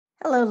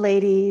Hello,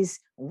 ladies.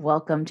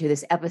 Welcome to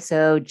this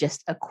episode.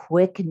 Just a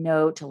quick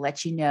note to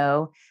let you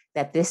know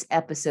that this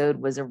episode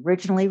was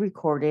originally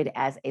recorded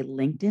as a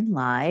LinkedIn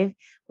Live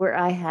where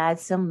I had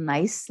some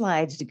nice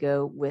slides to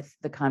go with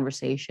the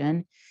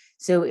conversation.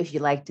 So if you'd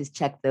like to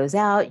check those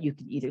out, you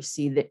can either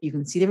see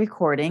the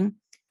recording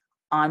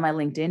on my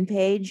LinkedIn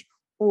page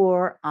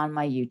or on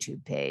my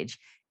YouTube page.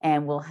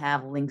 And we'll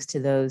have links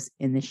to those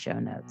in the show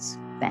notes.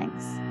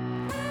 Thanks.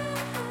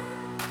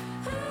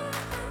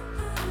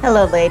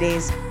 Hello,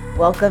 ladies.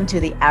 Welcome to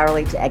the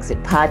Hourly to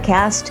Exit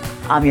podcast.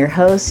 I'm your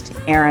host,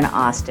 Erin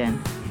Austin.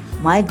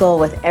 My goal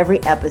with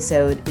every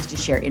episode is to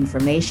share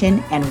information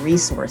and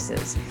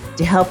resources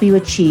to help you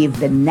achieve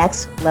the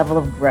next level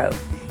of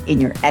growth in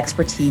your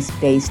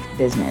expertise-based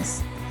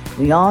business.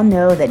 We all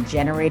know that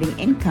generating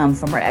income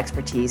from our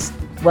expertise,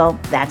 well,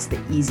 that's the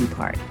easy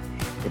part.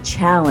 The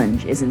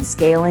challenge is in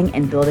scaling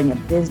and building a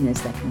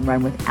business that can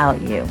run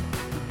without you.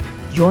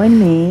 Join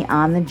me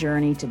on the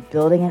journey to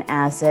building an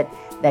asset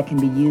that can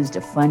be used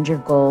to fund your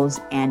goals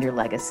and your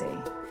legacy.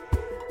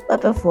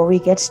 But before we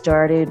get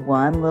started,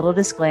 one little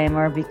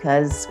disclaimer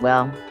because,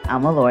 well,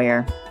 I'm a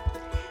lawyer.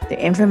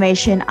 The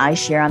information I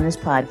share on this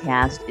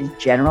podcast is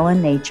general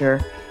in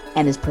nature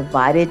and is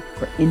provided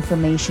for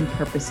information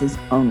purposes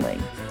only.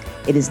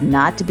 It is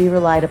not to be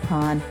relied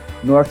upon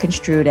nor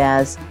construed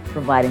as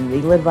providing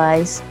legal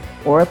advice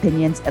or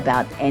opinions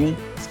about any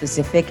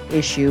specific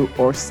issue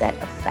or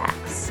set of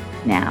facts.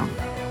 Now,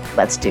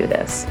 let's do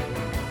this.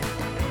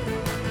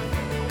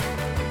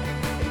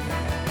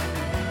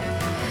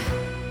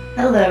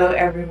 Hello,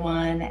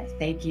 everyone.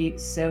 Thank you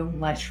so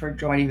much for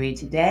joining me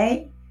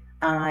today.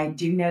 I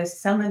do know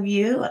some of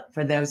you.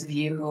 For those of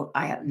you who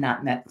I have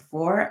not met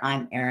before,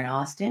 I'm Erin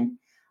Austin.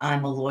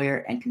 I'm a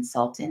lawyer and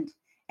consultant,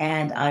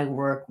 and I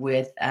work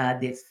with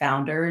the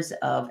founders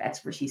of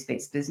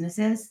expertise-based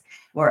businesses,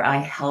 where I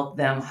help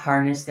them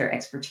harness their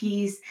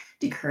expertise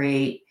to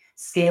create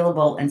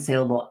scalable and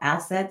saleable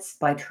assets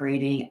by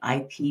creating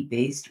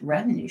IP-based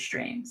revenue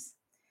streams.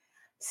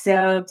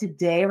 So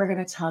today we're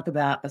going to talk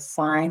about the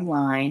fine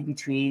line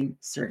between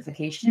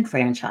certification and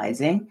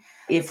franchising.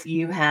 If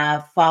you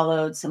have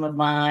followed some of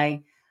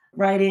my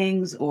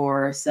writings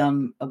or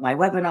some of my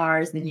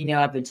webinars, then you know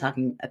I've been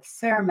talking a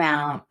fair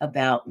amount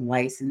about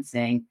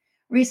licensing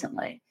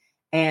recently.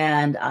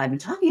 And I've been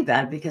talking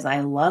about it because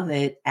I love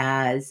it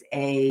as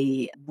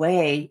a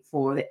way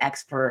for the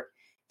expert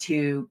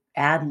to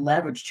add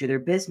leverage to their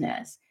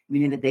business,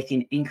 meaning that they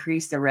can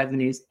increase their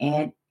revenues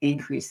and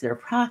increase their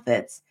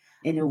profits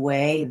in a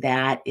way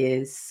that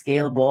is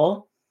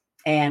scalable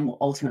and will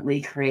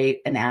ultimately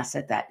create an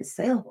asset that is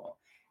saleable.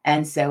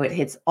 And so it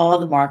hits all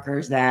the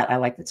markers that I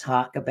like to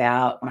talk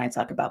about when I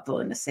talk about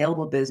building a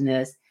saleable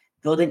business,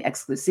 building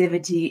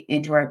exclusivity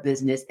into our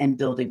business, and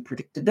building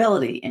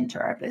predictability into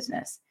our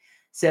business.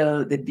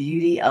 So the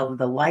beauty of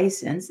the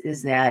license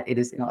is that it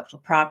is intellectual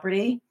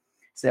property.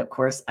 So of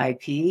course,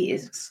 IP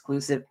is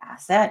exclusive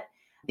asset.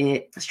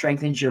 It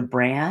strengthens your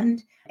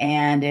brand,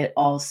 and it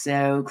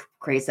also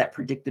creates that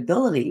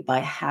predictability by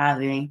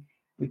having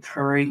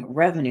recurring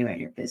revenue in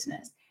your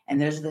business.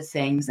 And those are the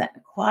things that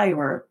an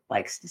acquirer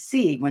likes to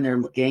see when they're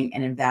looking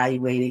and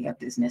evaluating a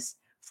business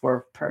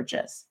for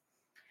purchase.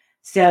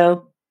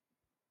 So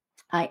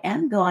I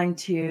am going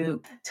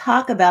to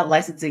talk about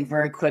licensing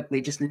very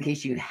quickly, just in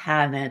case you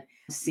haven't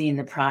seen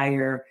the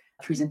prior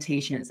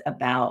presentations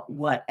about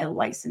what a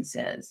license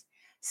is.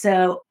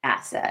 So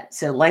asset.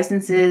 So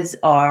licenses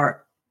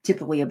are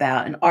typically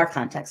about, in our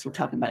context, we're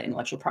talking about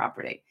intellectual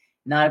property,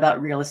 not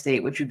about real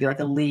estate, which would be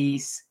like a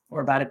lease, or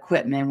about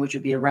equipment, which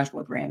would be a rental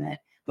agreement.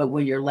 But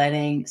when you're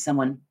letting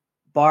someone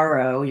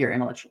borrow your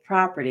intellectual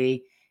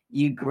property,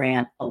 you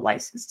grant a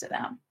license to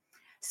them.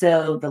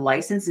 So the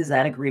license is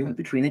that agreement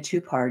between the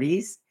two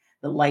parties.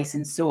 The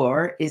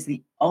licensor is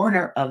the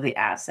owner of the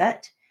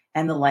asset,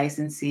 and the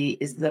licensee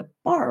is the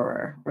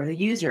borrower or the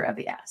user of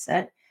the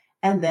asset.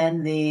 And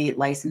then the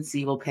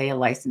licensee will pay a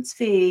license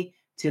fee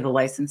to the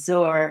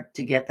licensor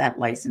to get that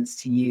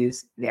license to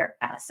use their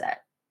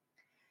asset.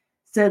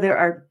 So there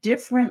are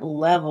different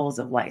levels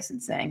of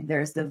licensing.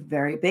 There's the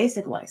very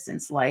basic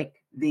license, like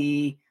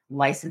the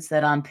license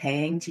that I'm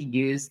paying to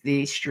use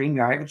the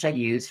StreamYard, which I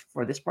use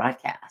for this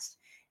broadcast.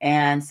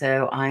 And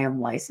so I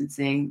am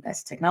licensing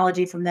this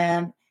technology from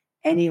them.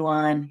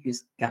 Anyone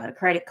who's got a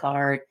credit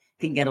card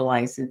can get a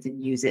license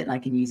and use it, and I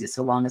can use it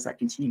so long as I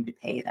continue to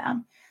pay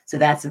them. So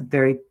that's a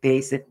very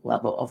basic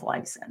level of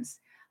license.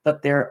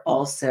 But there are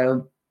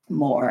also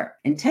more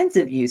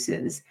intensive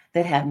uses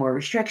that have more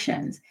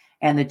restrictions.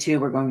 And the two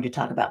we're going to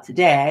talk about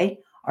today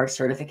are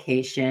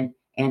certification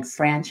and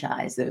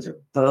franchise. Those are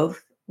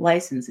both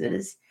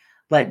licenses,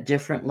 but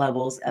different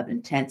levels of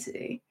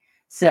intensity.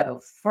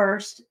 So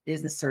first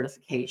is the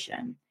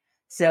certification.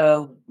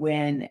 So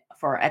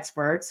for our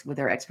experts with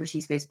their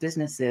expertise-based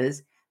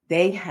businesses,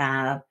 they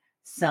have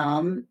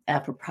some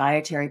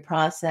proprietary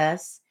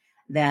process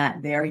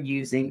that they're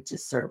using to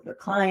serve their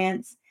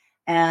clients.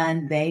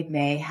 And they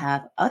may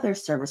have other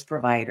service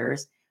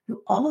providers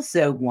who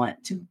also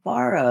want to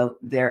borrow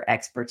their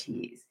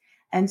expertise.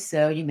 And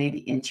so you may be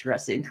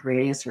interested in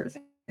creating a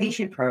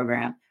certification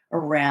program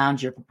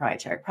around your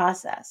proprietary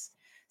process.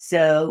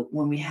 So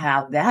when we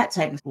have that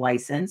type of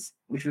license,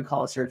 which we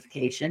call a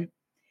certification,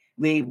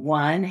 we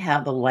one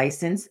have the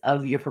license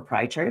of your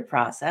proprietary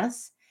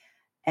process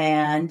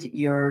and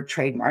your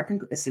trademark,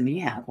 assuming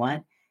you have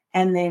one.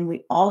 And then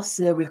we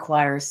also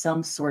require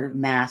some sort of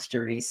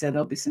mastery. So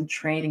there'll be some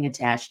training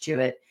attached to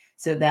it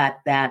so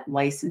that that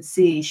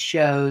licensee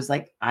shows,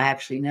 like, I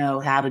actually know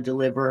how to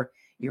deliver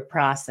your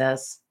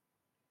process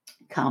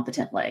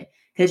competently.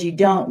 Because you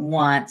don't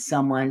want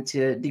someone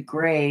to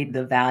degrade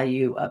the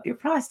value of your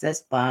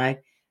process by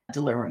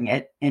delivering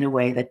it in a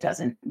way that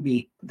doesn't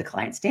meet the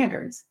client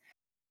standards.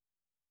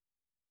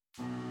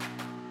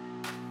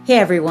 Hey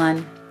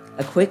everyone,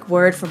 a quick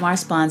word from our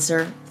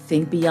sponsor,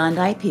 Think Beyond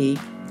IP.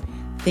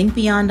 Think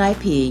Beyond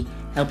IP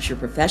helps your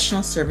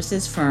professional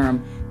services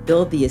firm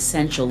build the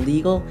essential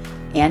legal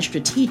and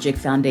strategic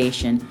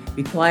foundation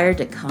required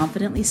to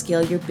confidently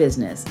scale your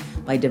business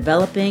by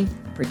developing,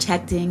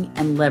 protecting,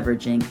 and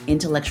leveraging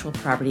intellectual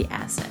property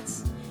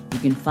assets. You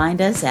can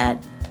find us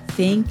at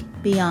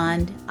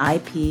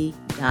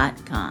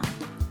thinkbeyondip.com.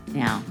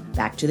 Now,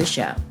 back to the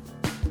show.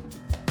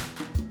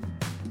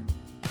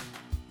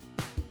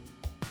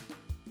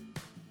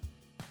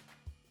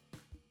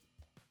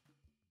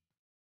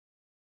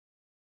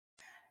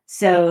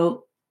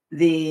 So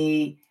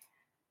the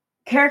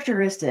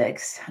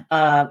characteristics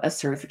of a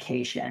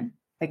certification,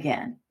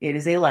 again, it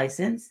is a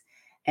license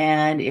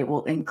and it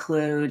will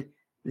include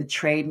the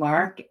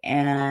trademark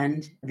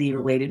and the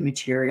related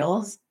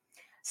materials.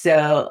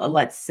 So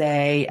let's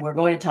say we're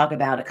going to talk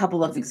about a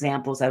couple of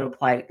examples that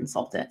apply to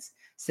consultants.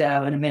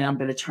 So in a minute, I'm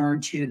going to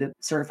turn to the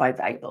certified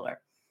value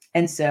builder.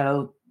 And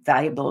so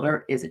value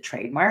builder is a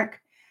trademark.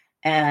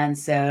 And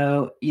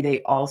so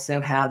they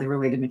also have the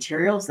related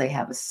materials. They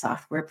have a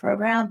software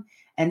program.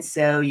 And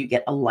so you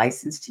get a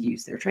license to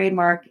use their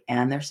trademark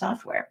and their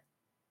software.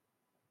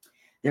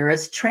 There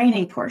is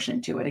training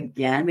portion to it.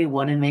 Again, we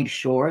want to make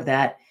sure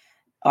that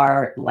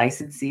our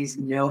licensees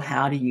know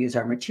how to use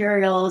our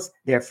materials,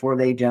 therefore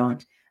they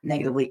don't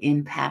negatively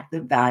impact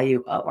the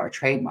value of our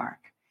trademark.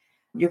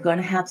 You're going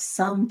to have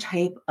some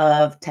type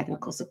of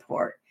technical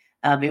support.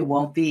 It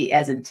won't be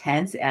as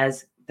intense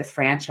as the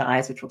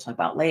franchise, which we'll talk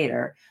about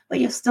later, but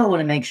you still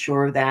want to make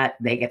sure that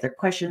they get their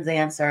questions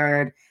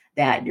answered,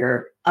 that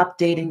you're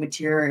updating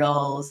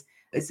materials.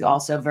 It's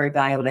also very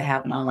valuable to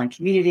have an online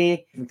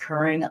community,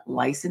 recurring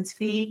license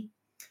fee.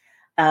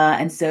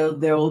 And so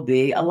there will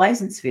be a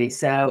license fee.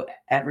 So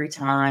every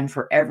time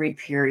for every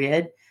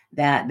period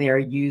that they're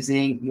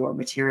using your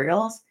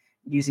materials,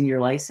 using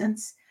your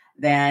license,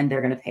 then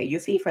they're going to pay you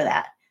a fee for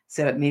that.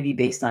 So it may be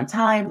based on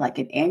time, like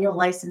an annual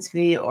license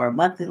fee or a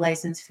monthly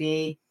license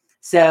fee.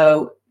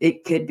 So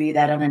it could be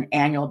that on an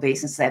annual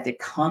basis they have to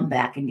come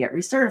back and get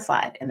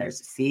recertified, and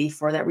there's a fee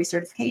for that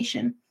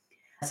recertification.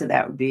 So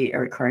that would be a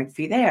recurring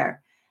fee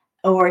there.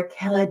 Or it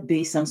could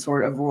be some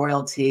sort of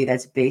royalty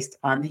that's based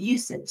on the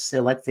usage.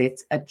 So let's say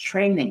it's a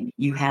training.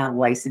 You have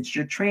licensed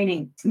your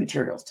training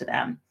materials to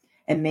them.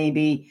 And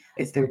maybe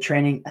if they're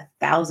training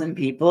 1,000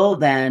 people,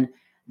 then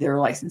their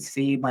license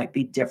fee might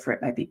be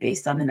different, might be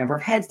based on the number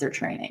of heads they're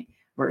training,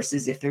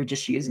 versus if they're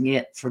just using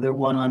it for their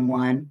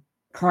one-on-one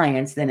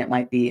clients, then it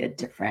might be a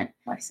different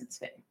license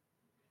fee.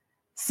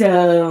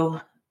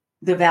 So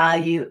the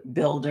Value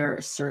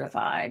Builder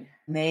Certified,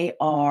 they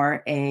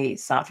are a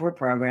software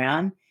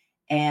program,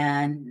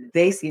 and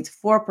basically it's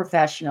for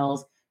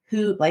professionals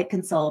who, like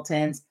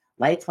consultants,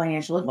 like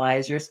financial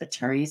advisors,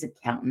 attorneys,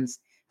 accountants,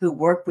 who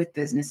work with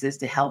businesses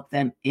to help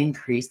them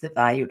increase the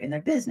value in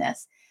their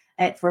business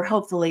and for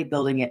hopefully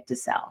building it to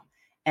sell.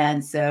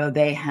 And so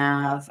they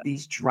have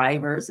these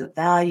drivers of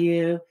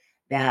value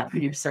that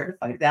when you're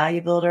certified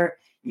value builder,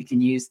 you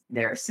can use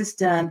their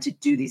system to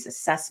do these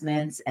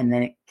assessments, and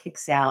then it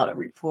kicks out a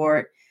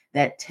report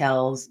that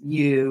tells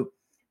you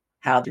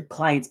how your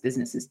client's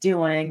business is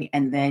doing.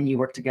 And then you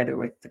work together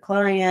with the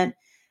client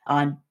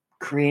on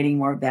creating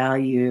more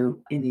value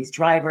in these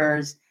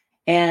drivers.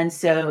 And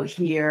so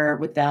here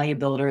with Value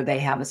Builder, they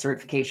have a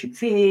certification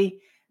fee.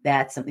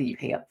 That's something you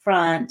pay up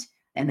front.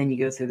 And then you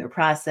go through their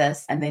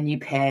process, and then you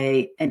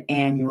pay an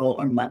annual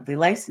or monthly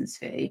license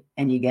fee,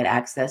 and you get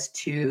access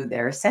to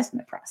their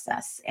assessment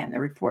process and the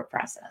report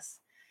process.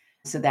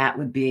 So that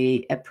would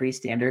be a pretty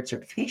standard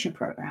certification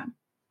program.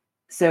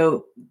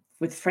 So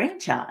with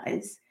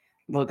franchise,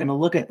 we're going to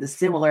look at the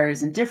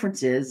similarities and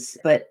differences,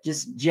 but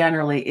just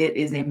generally, it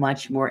is a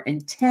much more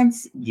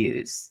intense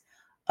use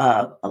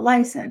of a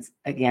license.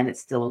 Again,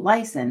 it's still a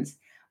license,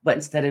 but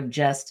instead of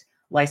just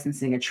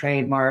licensing a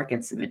trademark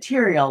and some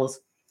materials,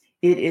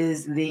 it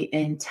is the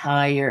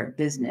entire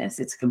business.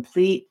 It's a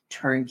complete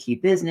turnkey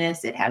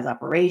business. It has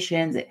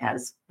operations, it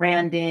has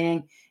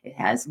branding, it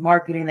has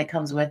marketing that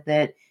comes with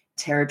it,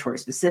 territory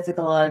specific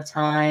a lot of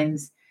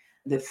times.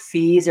 The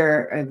fees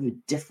are of a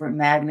different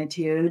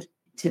magnitude.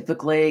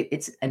 Typically,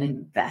 it's an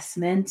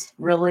investment,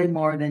 really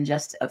more than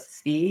just a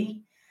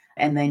fee.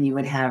 And then you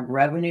would have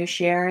revenue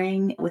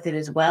sharing with it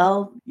as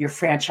well. Your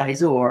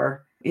franchisor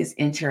is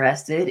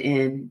interested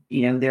in,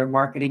 they're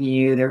marketing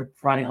you, they're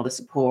providing all the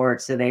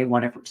support, so they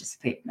want to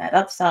participate in that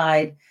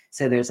upside.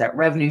 So there's that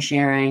revenue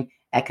sharing,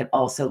 That could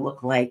also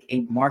look like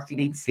a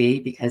marketing fee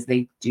because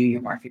they do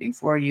your marketing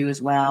for you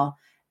as well.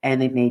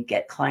 And they may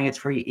get clients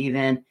for you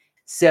even.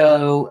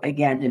 So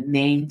again, to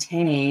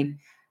maintain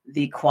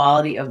the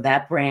quality of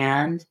that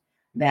brand,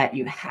 that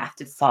you have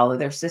to follow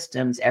their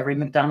systems. Every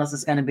McDonald's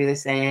is going to be the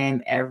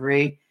same.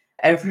 Every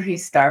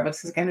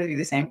Starbucks is going to be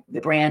the same.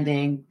 The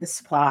branding, the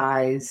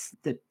supplies,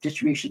 the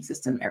distribution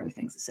system,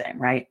 everything's the same,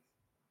 right?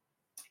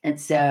 And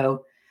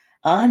so,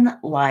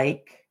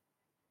 unlike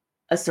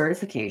a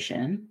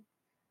certification,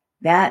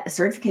 that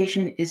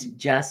certification is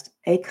just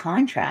a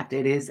contract.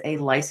 It is a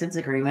license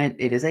agreement.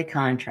 It is a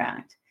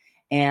contract.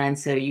 And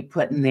so you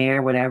put in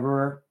there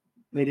whatever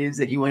it is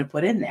that you want to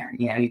put in there.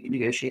 You can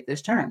negotiate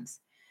those terms.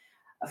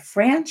 A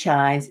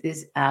franchise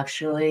is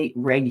actually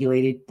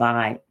regulated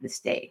by the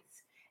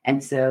states.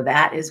 And so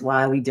that is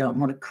why we don't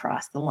want to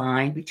cross the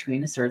line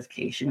between a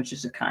certification, which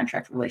is a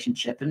contract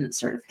relationship, and a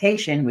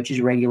certification, which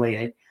is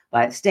regulated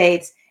by the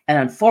states. And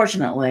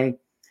unfortunately,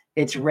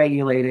 it's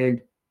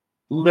regulated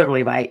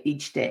literally by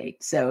each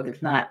state. So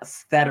there's not a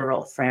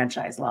federal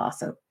franchise law.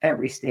 So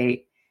every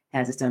state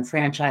has its own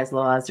franchise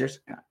laws. There's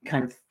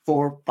kind of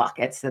 4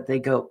 buckets that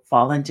they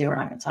fall into. We're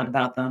not going to talk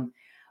about them.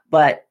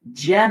 But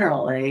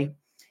generally,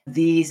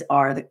 these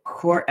are the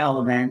core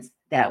elements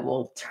that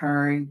will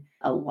turn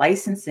a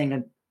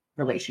licensing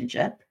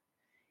relationship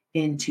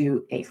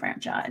into a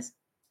franchise.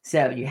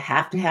 So you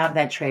have to have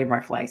that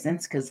trademark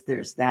license because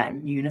there's that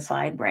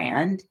unified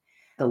brand.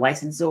 The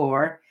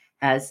licensor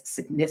has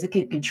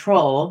significant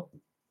control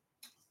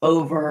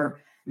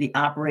over the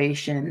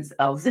operations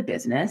of the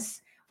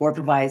business or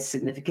provides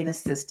significant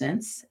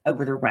assistance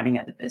over the running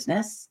of the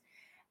business,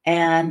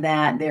 and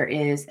that there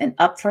is an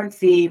upfront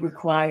fee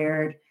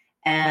required,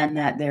 and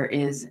that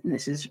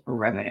this is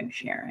revenue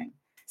sharing.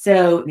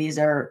 So these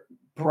are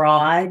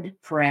broad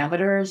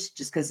parameters,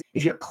 just because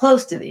if you're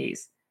close to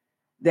these,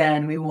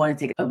 then we want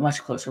to take a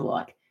much closer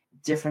look.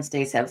 Different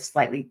states have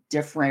slightly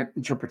different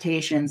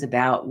interpretations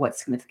about what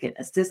significant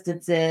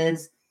assistance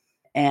is.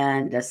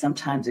 And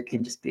sometimes it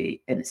can just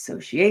be an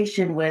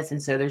association with,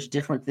 and so there's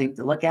different things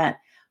to look at.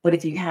 But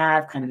if you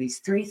have kind of these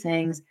 3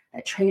 things,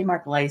 a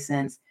trademark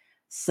license,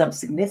 some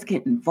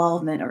significant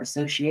involvement or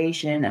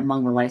association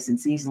among the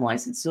licensees and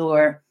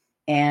licensor,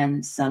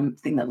 and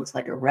something that looks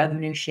like a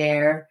revenue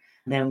share,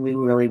 then we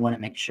really want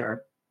to make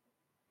sure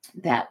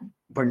that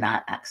we're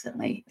not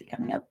accidentally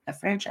becoming a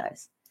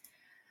franchise.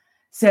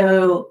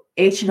 So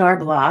H&R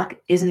Block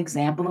is an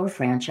example of a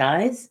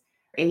franchise.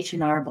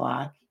 H&R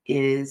Block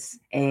is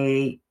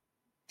a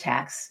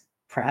tax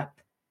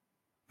prep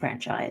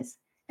franchise,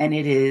 and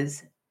it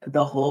is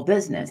the whole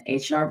business.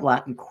 H&R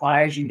Block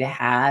requires you to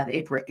have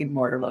a brick and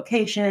mortar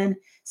location.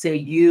 So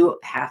you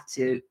have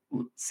to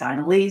sign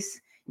a lease.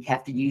 You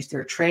have to use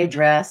their trade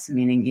dress,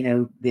 meaning,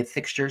 the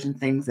fixtures and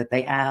things that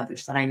they have, their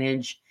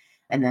signage,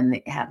 and then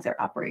they have their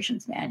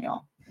operations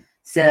manual.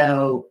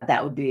 So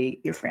that would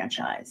be your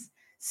franchise.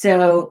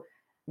 So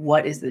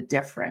what is the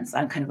difference?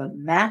 On kind of a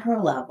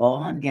macro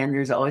level, again,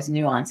 there's always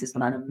nuances,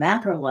 but on a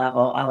macro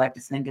level, I like to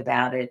think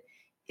about it.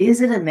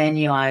 Is it a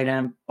menu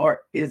item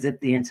or is it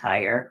the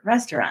entire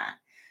restaurant?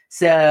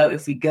 So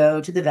if we go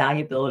to the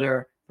value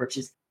builder, which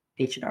is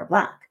H&R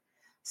Block.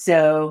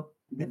 So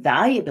the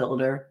value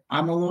builder,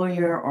 I'm a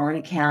lawyer or an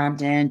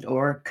accountant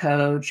or a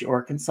coach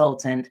or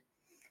consultant.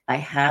 I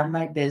have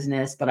my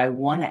business, but I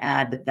want to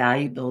add the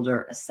value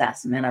builder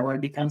assessment. I want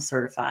to become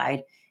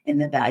certified in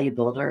the value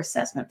builder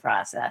assessment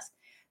process.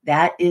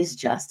 That is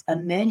just a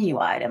menu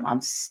item.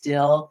 I'm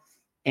still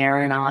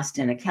Aaron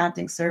Austin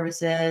Accounting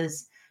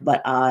Services,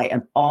 but I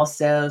am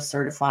also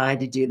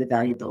certified to do the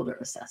value builder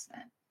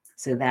assessment.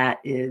 So that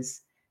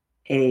is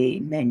a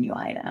menu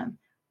item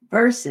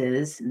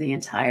versus the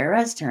entire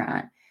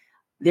restaurant.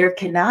 There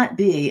cannot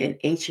be an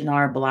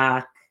H&R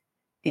Block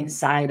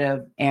inside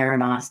of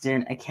Aaron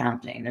Austin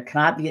Accounting. There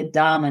cannot be a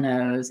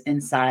Domino's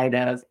inside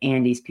of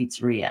Andy's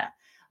Pizzeria.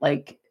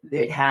 Like,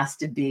 it has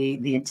to be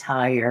the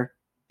entire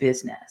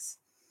business.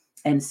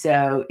 And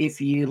so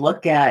if you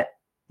look at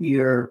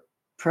your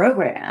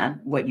program,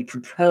 what you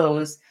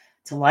propose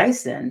to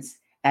license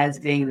as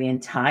being the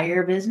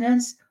entire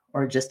business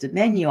or just a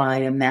menu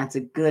item, that's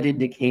a good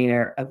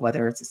indicator of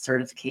whether it's a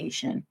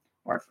certification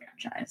or a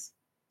franchise.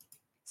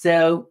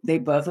 So they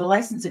both are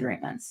license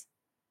agreements.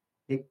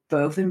 They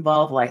both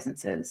involve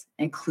licenses,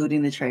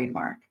 including the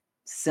trademark.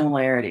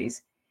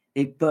 Similarities.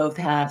 They both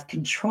have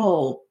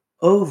control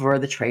over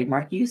the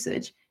trademark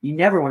usage. You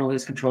never want to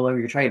lose control over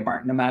your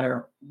trademark, no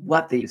matter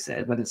what the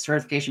usage, whether it's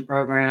certification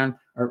program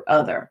or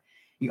other.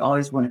 You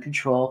always want to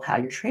control how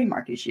your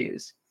trademark is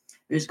used.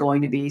 There's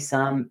going to be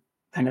some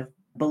kind of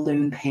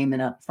balloon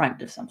payment up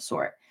front of some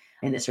sort.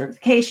 In the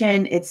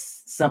certification,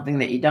 it's something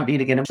that you don't need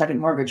to get a second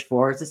mortgage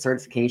for. It's a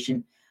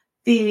certification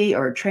fee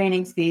or a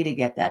training fee to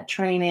get that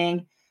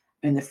training.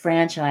 In the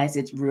franchise,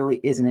 it really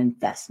is an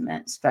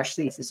investment,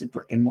 especially if it's a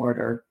brick and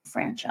mortar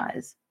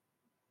franchise.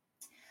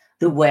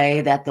 The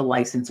way that the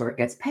licensor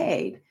gets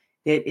paid,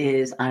 it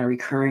is on a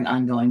recurring,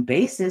 ongoing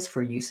basis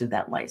for use of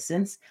that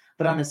license.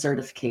 But on the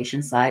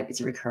certification side,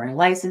 it's a recurring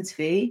license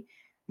fee,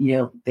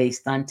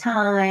 based on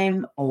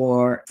time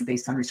or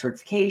based on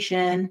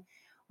recertification.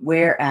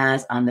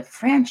 Whereas on the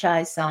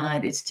franchise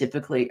side, it's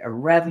typically a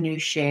revenue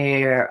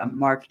share, a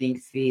marketing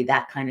fee,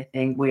 that kind of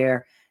thing,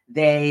 where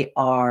they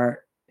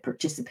are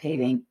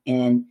participating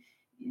in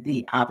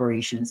the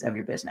operations of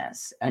your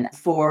business. And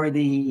for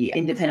the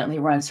independently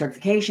run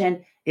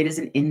certification, it is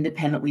an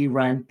independently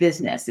run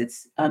business.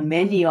 It's a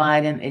menu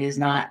item. It is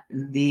not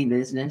the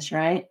business,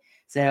 right?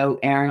 So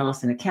Aaron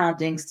Austin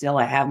Accounting, still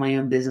I have my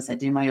own business. I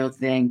do my own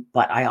thing,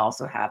 but I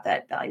also have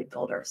that value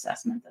builder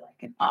assessment that I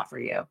can offer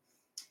you.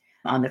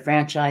 On the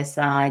franchise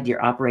side,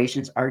 your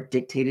operations are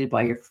dictated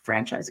by your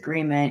franchise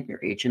agreement, your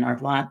H&R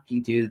Block.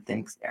 You do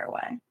things their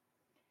way.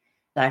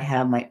 I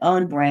have my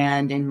own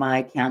brand in my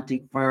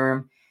accounting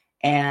firm,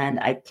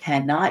 and I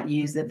cannot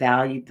use the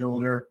Value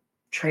Builder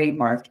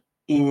trademark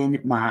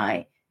in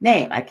my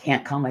name. I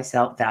can't call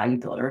myself Value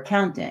Builder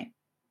Accounting,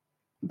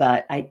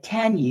 but I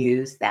can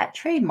use that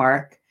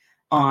trademark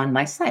on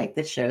my site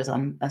that shows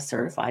I'm a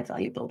certified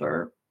Value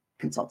Builder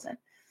consultant,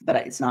 but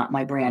it's not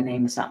my brand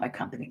name. It's not my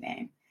company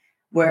name.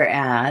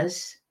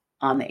 Whereas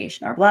on the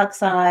H&R Block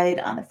side,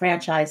 on the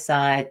franchise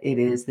side, it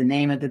is the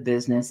name of the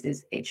business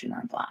is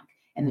H&R Block,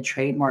 and the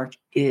trademark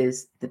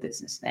is the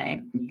business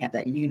name. You have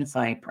that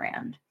unified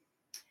brand,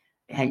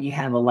 and you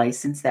have a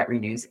license that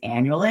renews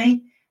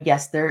annually.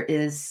 Yes, there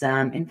is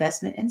some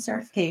investment in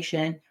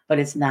certification, but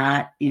it's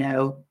not,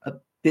 a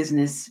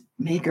business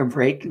make or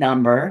break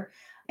number.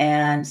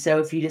 And so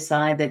if you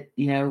decide that,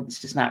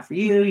 it's just not for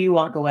you, you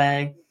walk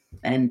away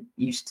and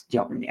you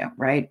don't renew,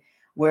 right?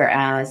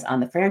 Whereas on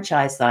the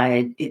franchise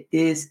side, it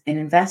is an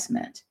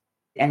investment.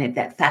 And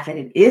that fact that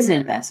it is an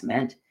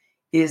investment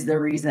is the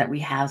reason that we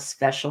have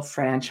special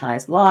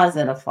franchise laws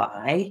that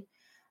apply,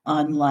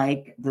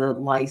 unlike the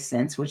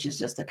license, which is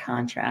just a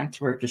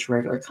contract where just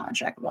regular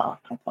contract law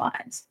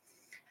applies.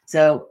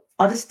 So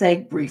I'll just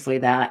say briefly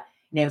that,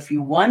 if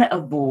you want to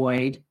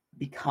avoid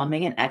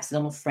becoming an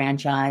accidental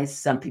franchise,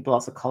 some people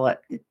also call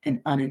it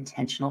an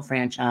unintentional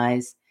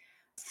franchise,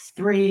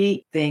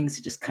 3 things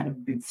to just kind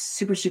of be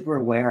super, super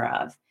aware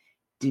of.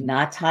 Do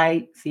not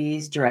tie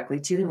fees directly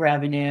to the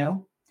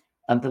revenue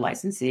of the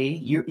licensee.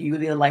 You would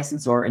be the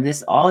licensor.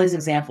 And all these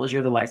examples,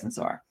 you're the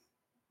licensor.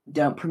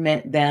 Don't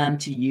permit them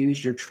to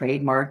use your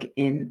trademark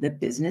in the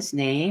business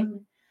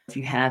name. If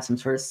you have some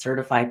sort of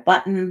certified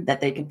button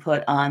that they can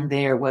put on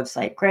their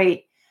website,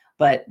 great,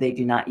 but they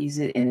do not use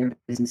it in their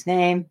business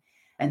name.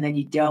 And then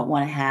you don't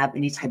want to have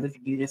any type of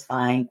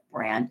unifying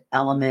brand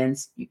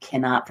elements. You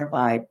cannot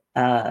provide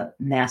a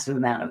massive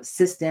amount of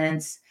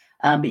assistance,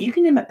 but you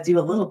can do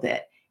a little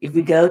bit. If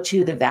we go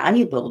to the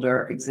Value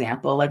Builder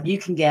example, like you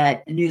can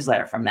get a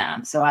newsletter from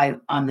them. So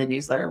I'm on the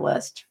newsletter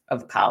list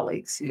of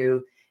colleagues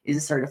who is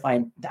a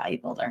certified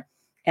value builder.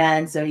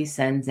 And so he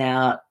sends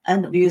out a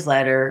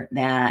newsletter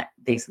that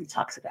basically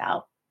talks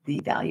about the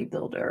Value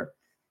Builder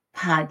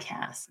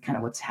podcast, kind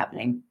of what's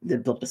happening, the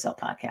Build to Sell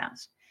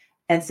podcast.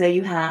 And so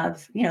you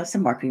have,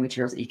 some marketing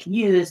materials that you can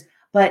use,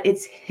 but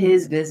it's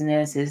his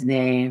business, his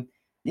name,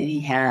 and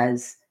he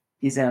has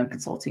his own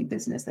consulting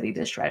business that he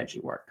does strategy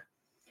work.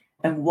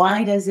 And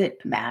why does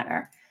it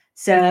matter?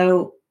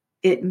 So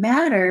it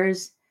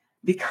matters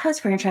because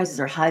franchises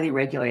are highly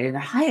regulated, and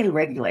they're highly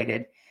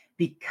regulated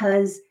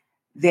because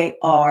they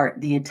are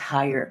the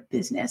entire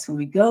business. When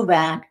we go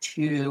back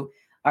to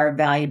our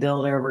Value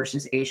Builder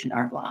versus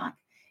H&R Block,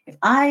 if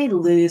I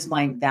lose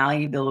my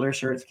Value Builder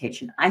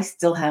certification, I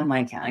still have my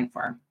accounting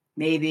firm.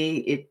 Maybe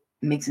it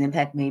makes an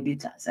impact, maybe it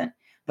doesn't,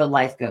 but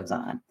life goes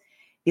on.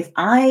 If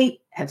I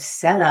have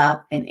set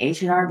up an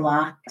H&R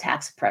Block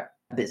tax prep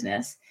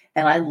business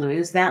and I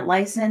lose that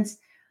license,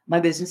 my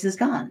business is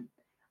gone.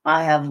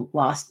 I have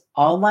lost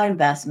all my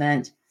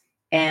investment.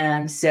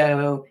 And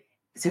so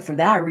for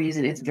that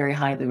reason, it's very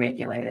highly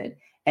regulated.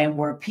 And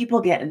where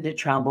people get into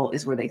trouble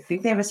is where they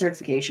think they have a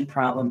certification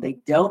problem. They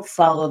don't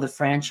follow the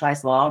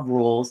franchise law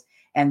rules.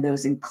 And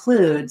those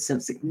include some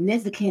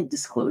significant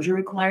disclosure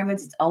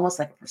requirements. It's almost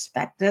like a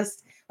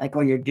prospectus, like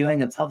when you're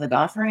doing a public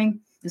offering.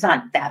 It's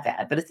not that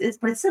bad, but it's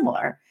pretty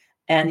similar.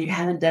 And you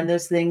haven't done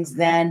those things,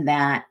 then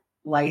that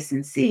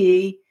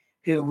licensee,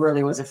 who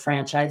really was a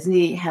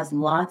franchisee, has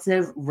lots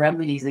of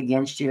remedies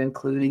against you,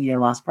 including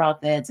lost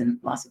profits and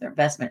loss of their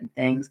investment and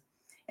things,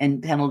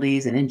 and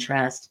penalties and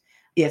interest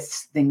if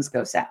things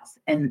go south.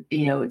 And,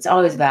 it's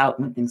always about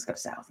when things go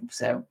south.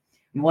 So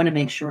we want to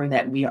make sure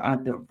that we are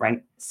on the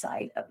right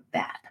side of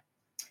that.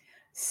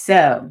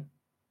 So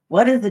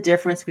what is the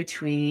difference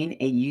between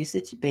a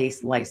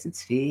usage-based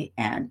license fee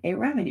and a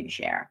revenue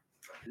share?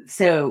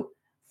 So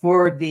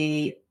for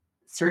the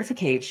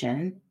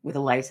certification with a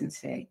license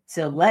fee,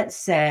 so let's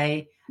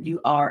say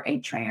you are a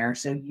trainer.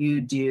 So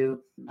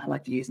I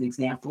like to use an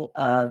example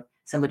of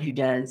somebody who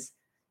does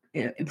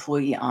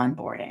employee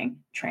onboarding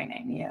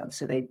training,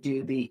 so they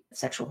do the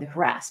sexual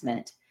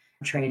harassment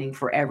training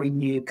for every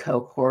new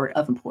cohort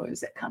of employees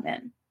that come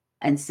in.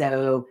 And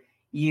so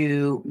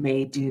you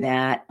may do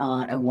that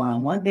on a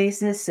one-on-one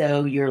basis.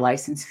 So your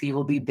license fee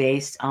will be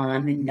based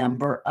on the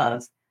number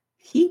of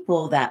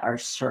people that are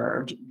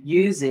served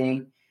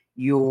using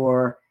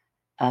your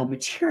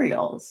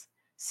materials.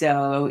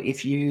 So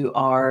if you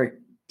are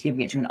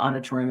giving it to an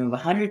auditorium of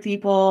 100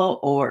 people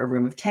or a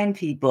room of 10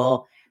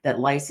 people, that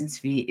license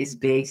fee is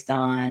based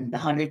on the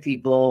 100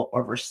 people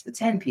or versus the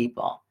 10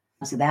 people.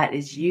 So that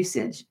is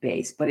usage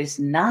based, but it's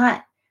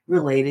not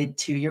related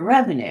to your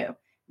revenue.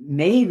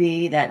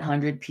 Maybe that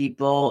 100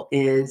 people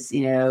is,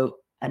 a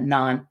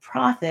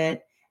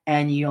nonprofit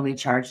and you only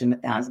charge them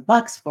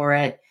 $1,000 for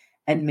it.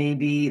 And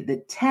maybe the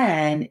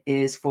 10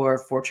 is for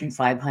Fortune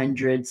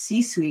 500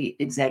 C-suite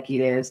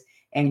executives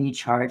and you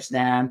charge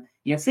them,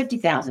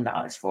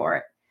 $50,000 for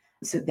it.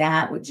 So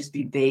that would just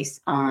be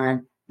based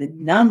on the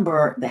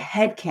number, the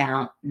head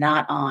count,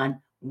 not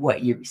on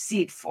what you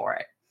received for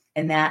it.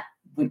 And that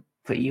would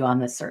put you on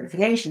the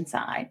certification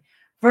side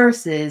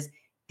versus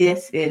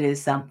if it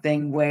is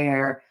something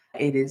where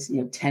it is,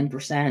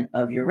 10%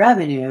 of your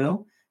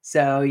revenue.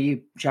 So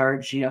you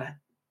charge,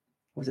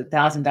 was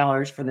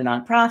 $1,000 for the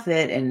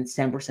nonprofit and it's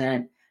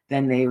 10%,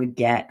 then they would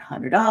get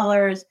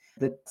 $100.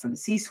 But from the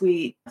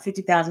C-suite,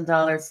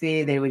 $50,000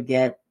 fee, they would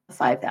get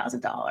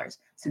 $5,000.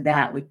 So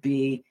that would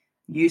be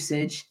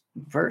usage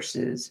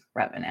versus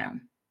revenue.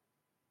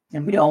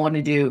 And we don't want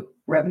to do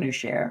revenue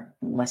share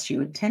unless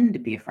you intend to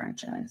be a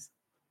franchise.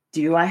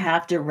 Do I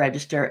have to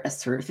register a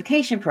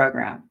certification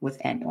program with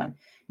anyone?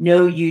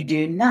 No, you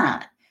do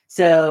not.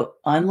 So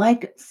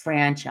unlike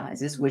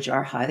franchises, which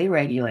are highly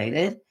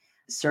regulated,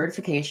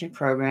 certification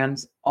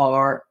programs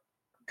are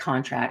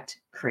contract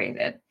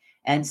created.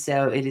 And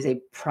so it is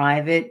a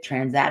private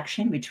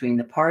transaction between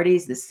the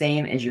parties, the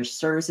same as your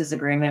services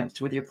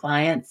agreements with your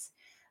clients.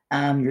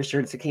 Your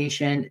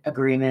certification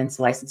agreements,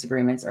 license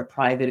agreements are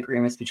private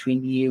agreements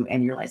between you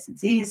and your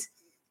licensees.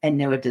 And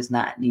no, it does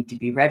not need to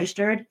be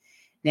registered.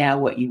 Now,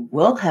 what you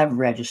will have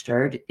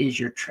registered is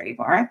your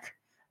trademark.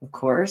 Of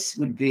course,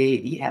 would be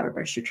you have a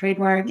registered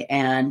trademark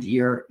and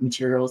your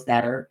materials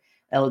that are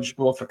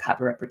eligible for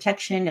copyright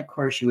protection. Of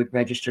course, you would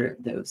register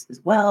those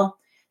as well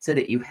so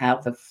that you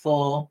have the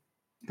full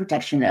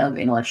protection of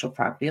intellectual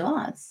property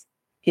laws.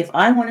 If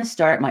I want to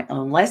start my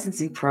own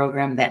licensing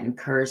program that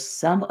incurs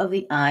some of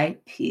the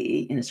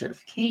IP in a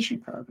certification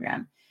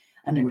program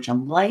under which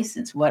I'm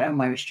licensed, what are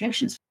my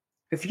restrictions?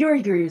 If you're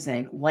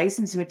using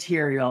licensed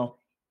material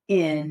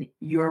in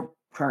your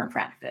current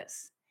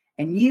practice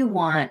and you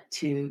want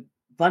to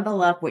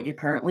bundle up what you're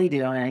currently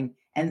doing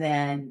and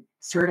then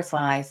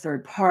certify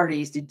third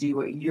parties to do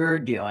what you're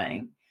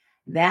doing,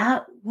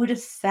 that would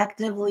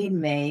effectively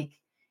make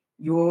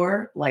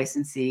your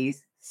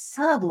licensees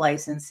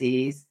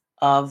sub-licensees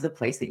of the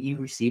place that you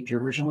received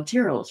your original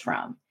materials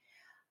from.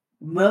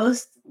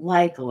 Most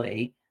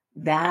likely,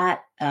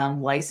 that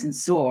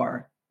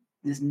licensor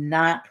does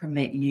not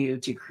permit you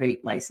to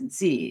create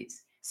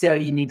licensees. So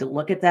you need to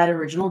look at that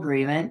original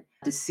agreement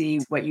to see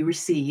what you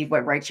received,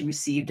 what rights you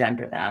received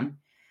under them.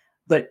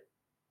 But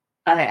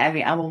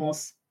I'm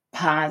almost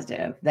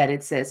positive that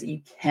it says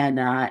you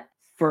cannot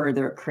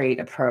further create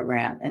a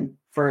program and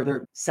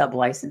further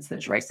sub-license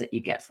those rights that you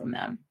get from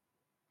them.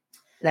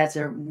 That's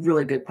a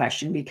really good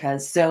question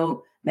because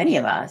so many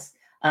of us,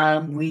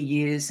 we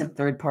use some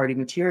third-party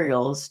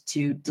materials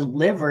to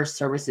deliver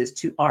services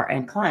to our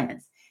end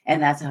clients,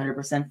 and that's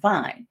 100%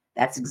 fine.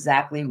 That's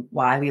exactly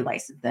why we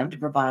license them, to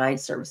provide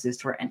services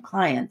to our end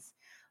clients.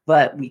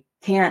 But we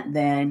can't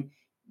then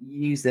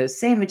use those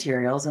same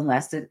materials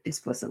unless it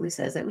explicitly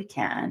says that we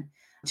can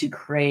to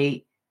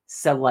create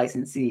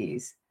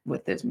sub-licensees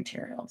with those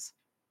materials.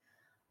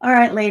 All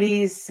right,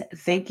 ladies,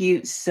 thank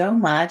you so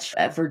much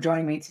for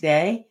joining me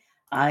today.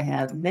 I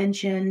have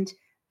mentioned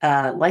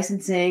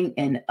licensing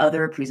in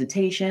other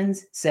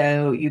presentations,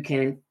 so you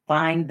can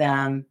find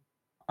them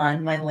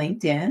on my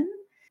LinkedIn.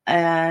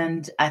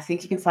 And I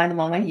think you can find them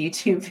on my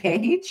YouTube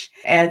page.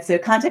 And so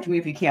contact me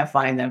if you can't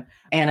find them.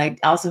 And I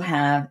also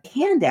have a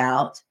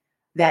handout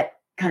that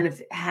kind of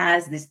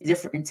has this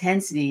different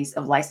intensities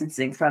of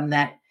licensing from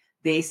that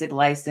basic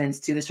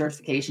license to the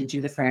certification to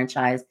the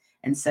franchise.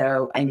 And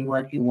so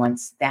anyone who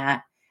wants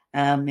that,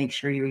 make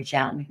sure you reach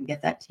out and we can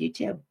get that to you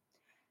too.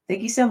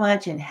 Thank you so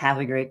much and have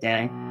a great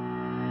day.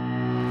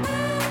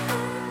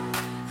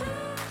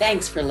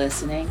 Thanks for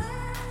listening.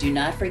 Do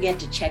not forget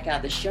to check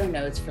out the show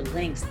notes for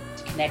links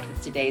to connect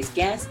with today's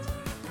guest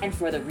and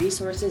for the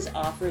resources,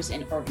 offers,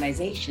 and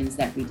organizations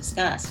that we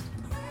discussed.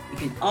 You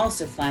can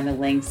also find the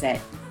links at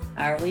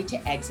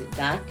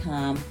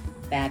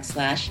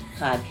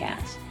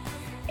hourlytoexit.com/podcast.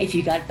 If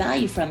you got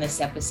value from this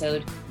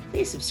episode,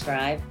 please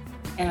subscribe,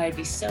 and I'd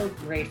be so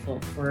grateful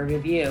for a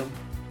review.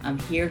 I'm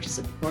here to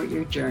support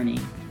your journey.